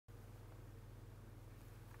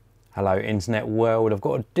Hello internet world, I've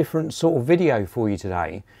got a different sort of video for you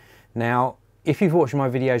today. Now, if you've watched my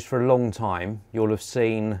videos for a long time, you'll have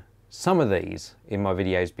seen some of these in my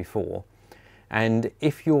videos before. And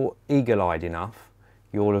if you're eagle-eyed enough,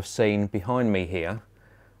 you'll have seen behind me here,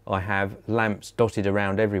 I have lamps dotted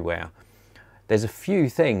around everywhere. There's a few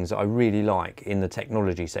things that I really like in the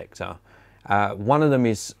technology sector. One of them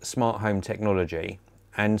is smart home technology,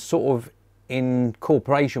 and sort of in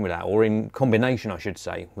cooperation with that, or in combination I should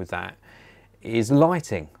say with that, is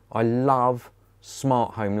lighting. I love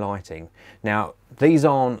smart home lighting. Now these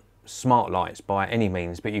aren't smart lights by any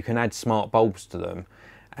means, but you can add smart bulbs to them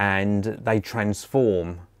and they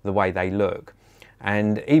transform the way they look.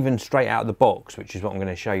 And even straight out of the box, which is what I'm going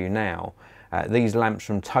to show you now, these lamps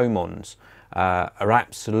from Tomons are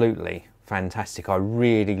absolutely fantastic. I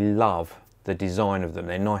really love the design of them.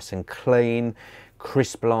 They're nice and clean,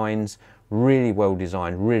 crisp lines, really well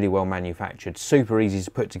designed, really well manufactured, super easy to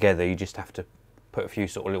put together. You just have to put a few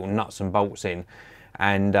sort of little nuts and bolts in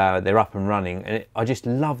and they're up and running. And I just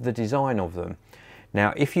love the design of them.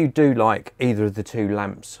 Now, if you do like either of the two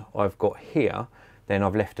lamps I've got here, then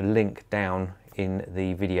I've left a link down in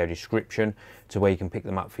the video description to where you can pick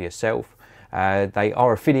them up for yourself. They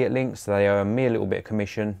are affiliate links, they earn me a little bit of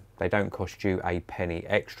commission. They don't cost you a penny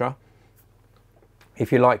extra.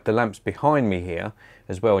 If you like the lamps behind me here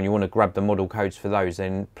as well and you want to grab the model codes for those,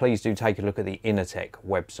 then please do take a look at the Innertech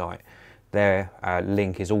website. Their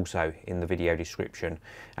link is also in the video description.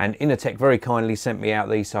 And Innertech very kindly sent me out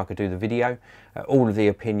these so I could do the video. All of the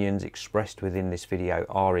opinions expressed within this video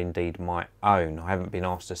are indeed my own. I haven't been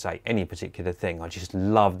asked to say any particular thing. I just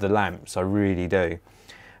love the lamps, I really do.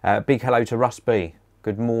 Big hello to Russ B.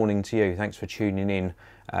 Good morning to you. Thanks for tuning in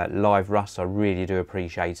live, Russ. I really do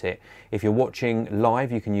appreciate it. If you're watching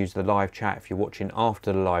live, you can use the live chat. If you're watching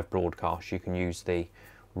after the live broadcast, you can use the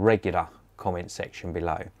regular comment section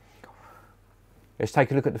below. Let's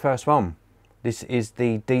take a look at the first one. This is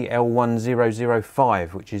the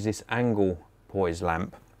DL1005, which is this angle poise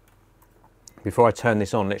lamp. Before I turn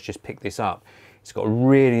this on, let's just pick this up. It's got a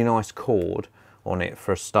really nice cord on it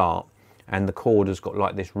for a start, and the cord has got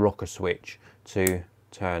like this rocker switch to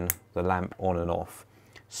turn the lamp on and off.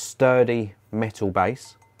 Sturdy metal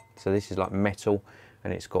base, so this is like metal,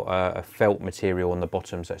 and it's got a felt material on the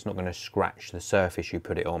bottom, so it's not going to scratch the surface you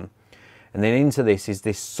put it on. And then into this is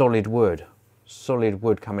this solid wood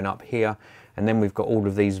coming up here, and then we've got all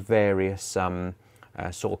of these various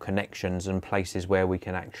sort of connections and places where we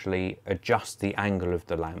can actually adjust the angle of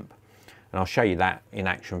the lamp, and I'll show you that in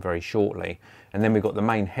action very shortly. And then we've got the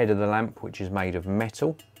main head of the lamp, which is made of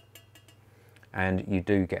metal, and you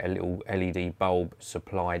do get a little LED bulb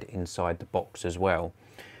supplied inside the box as well.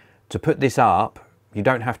 To put this up, you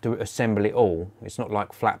don't have to assemble it all. It's not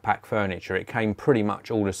like flat pack furniture. It came pretty much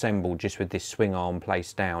all assembled just with this swing arm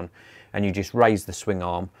placed down, and you just raise the swing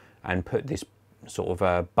arm and put this sort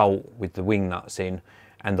of bolt with the wing nuts in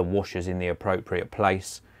and the washers in the appropriate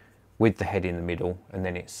place with the head in the middle, and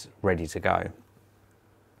then it's ready to go.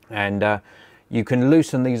 And you can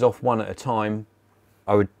loosen these off one at a time.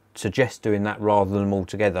 I would suggest doing that rather than them all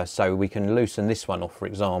together. So we can loosen this one off, for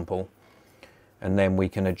example, and then we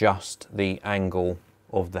can adjust the angle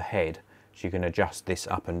of the head. So you can adjust this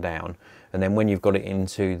up and down, and then when you've got it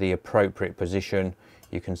into the appropriate position,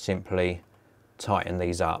 you can simply tighten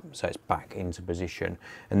these up so it's back into position.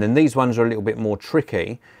 And then these ones are a little bit more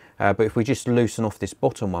tricky, but if we just loosen off this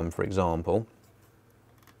bottom one, for example,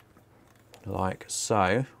 like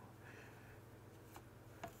so,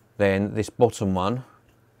 then this bottom one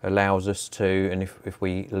allows us to, and if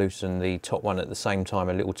we loosen the top one at the same time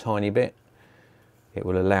a little tiny bit, it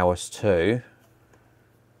will allow us to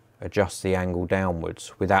adjust the angle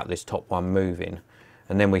downwards without this top one moving,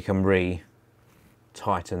 and then we can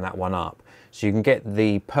re-tighten that one up. So you can get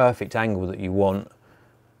the perfect angle that you want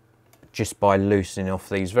just by loosening off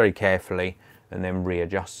these very carefully and then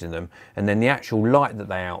readjusting them. And then the actual light that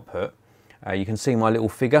they output, you can see my little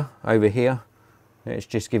figure over here. Let's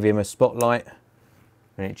just give him a spotlight,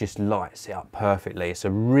 and it just lights it up perfectly. It's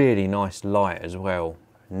a really nice light as well.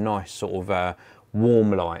 Nice sort of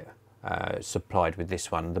warm light supplied with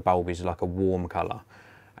this one. The bulb is like a warm colour,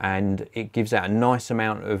 and it gives out a nice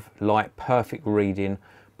amount of light, perfect reading,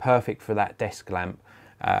 perfect for that desk lamp,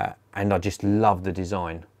 and I just love the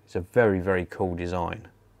design. It's a very, very cool design.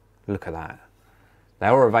 Look at that. They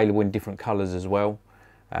are available in different colours as well.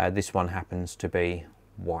 This one happens to be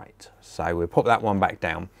white, so we'll pop that one back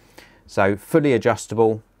down. So fully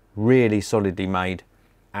adjustable, really solidly made,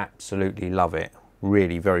 absolutely love it.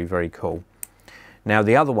 Really very, very cool. Now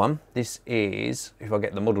the other one, this is, if I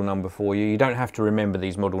get the model number for you, you don't have to remember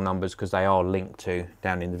these model numbers because they are linked to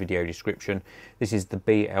down in the video description. This is the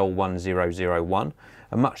BL1001,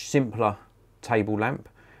 a much simpler table lamp.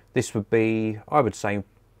 This would be, I would say,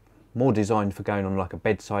 more designed for going on like a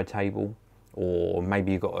bedside table, or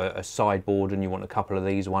maybe you've got a sideboard and you want a couple of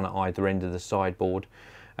these, one at either end of the sideboard.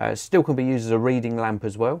 Still can be used as a reading lamp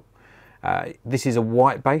as well. This is a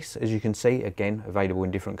white base, as you can see, again available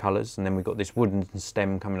in different colours, and then we've got this wooden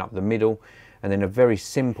stem coming up the middle, and then a very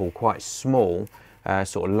simple, quite small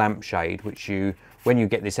sort of lampshade, which you, when you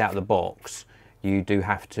get this out of the box, you do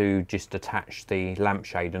have to just attach the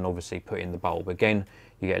lampshade and obviously put in the bulb. Again,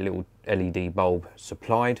 you get a little LED bulb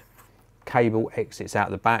supplied, cable exits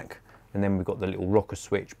out the back, and then we've got the little rocker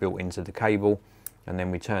switch built into the cable, and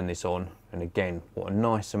then we turn this on, and again, what a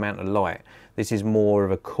nice amount of light. This is more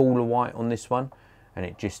of a cooler white on this one, and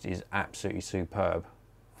it just is absolutely superb.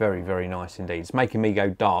 Very, very nice indeed. It's making me go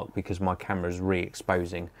dark because my camera's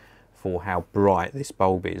re-exposing for how bright this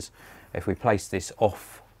bulb is. If we place this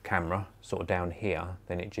off camera, sort of down here,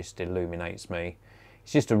 then it just illuminates me.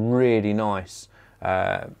 It's just a really nice,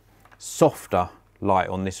 softer light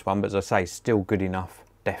on this one, but as I say, still good enough,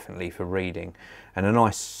 definitely for reading. And a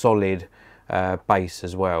nice solid base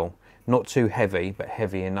as well. Not too heavy, but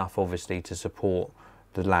heavy enough obviously to support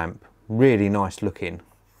the lamp. Really nice looking.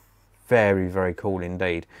 Very, very cool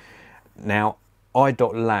indeed. Now,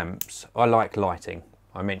 I-dot lamps, I like lighting.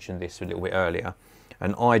 I mentioned this a little bit earlier.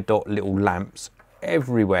 And I-dot little lamps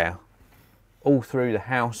everywhere. All through the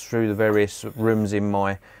house, through the various rooms in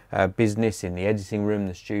my business, in the editing room,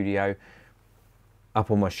 the studio,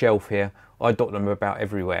 up on my shelf here. I dot them about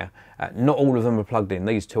everywhere. Not all of them are plugged in.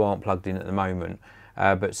 These two aren't plugged in at the moment,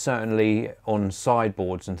 but certainly on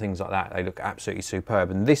sideboards and things like that, they look absolutely superb.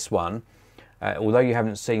 And this one, although you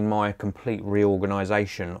haven't seen my complete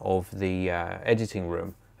reorganisation of the editing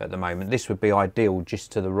room at the moment, this would be ideal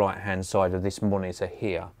just to the right-hand side of this monitor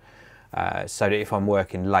here, so that if I'm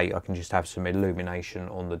working late, I can just have some illumination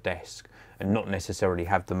on the desk and not necessarily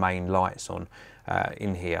have the main lights on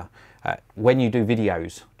in here. When you do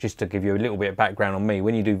videos, just to give you a little bit of background on me,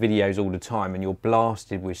 when you do videos all the time and you're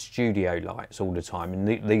blasted with studio lights all the time,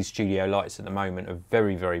 and these studio lights at the moment are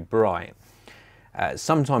very, very bright,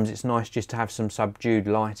 sometimes it's nice just to have some subdued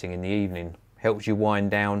lighting in the evening. Helps you wind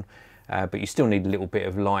down, but you still need a little bit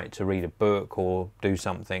of light to read a book or do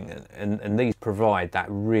something, and these provide that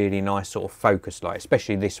really nice sort of focused light,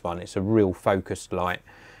 especially this one. It's a real focused light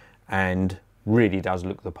and really does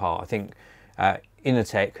look the part. I think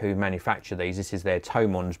Innertech, who manufacture these, this is their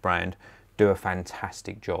Tomons brand, do a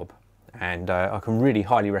fantastic job, and I can really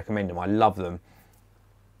highly recommend them. I love them.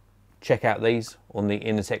 Check out these on the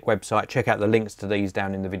Innertech website. Check out the links to these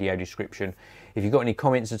down in the video description. If you've got any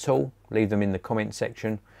comments at all, leave them in the comment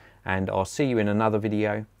section, and I'll see you in another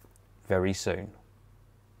video very soon.